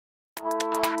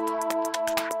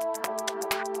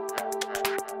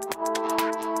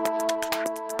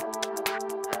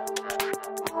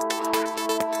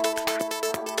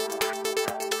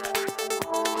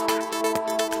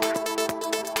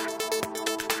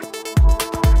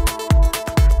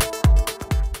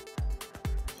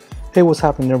Hey, what's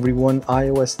happening everyone?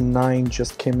 iOS 9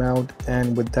 just came out,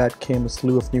 and with that came a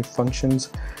slew of new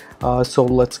functions. So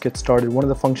let's get started. One of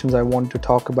the functions I want to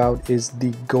talk about is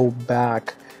the go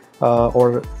back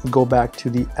or go back to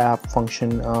the app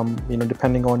function.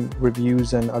 Depending on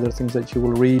reviews and other things that you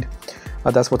will read,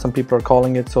 that's what some people are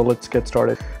calling it. So let's get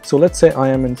started. So let's say I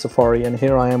am in Safari and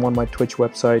here I am on my Twitch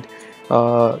website.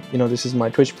 This is my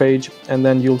Twitch page, and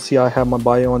then you'll see I have my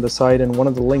bio on the side, and one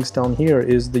of the links down here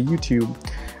is the YouTube.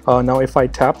 Now if I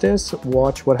tap this,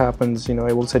 watch what happens. It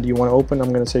will say, do you want to open?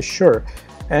 I'm going to say sure,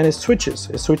 and it switches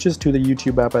to the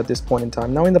YouTube app at this point in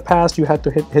time. Now in the past you had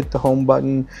to hit the home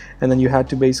button, and then you had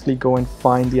to basically go and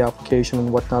find the application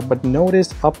and whatnot, but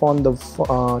notice up on the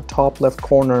top left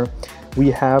corner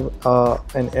we have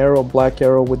an arrow, black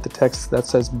arrow with the text that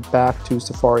says back to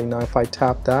Safari. Now if I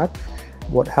tap that,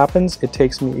 what happens? It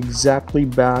takes me exactly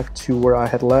back to where I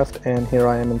had left, and here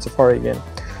I am in Safari again.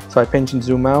 So I pinch and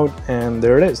zoom out, and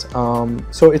there it is.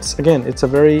 So it's a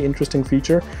very interesting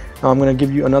feature. I'm going to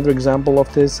give you another example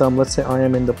of this. Let's say I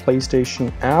am in the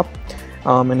PlayStation app,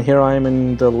 and here I am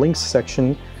in the links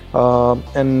section.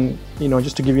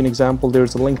 Just to give you an example,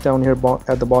 there's a link down here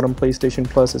at the bottom, PlayStation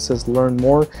Plus. It says learn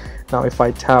more. Now if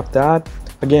I tap that,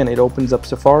 again it opens up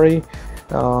Safari.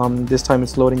 This time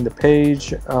it's loading the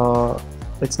page.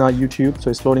 It's not YouTube, so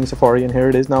it's loading Safari, and here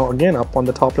it is. Now again, up on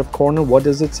the top left corner, what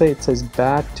does it say? It says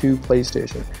back to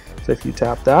PlayStation. So if you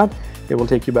tap that, it will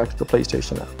take you back to the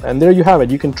PlayStation app, and there you have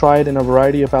it. You can try it in a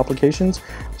variety of applications.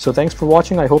 So thanks for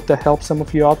watching. I hope that helps some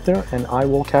of you out there, and I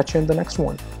will catch you in the next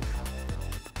one.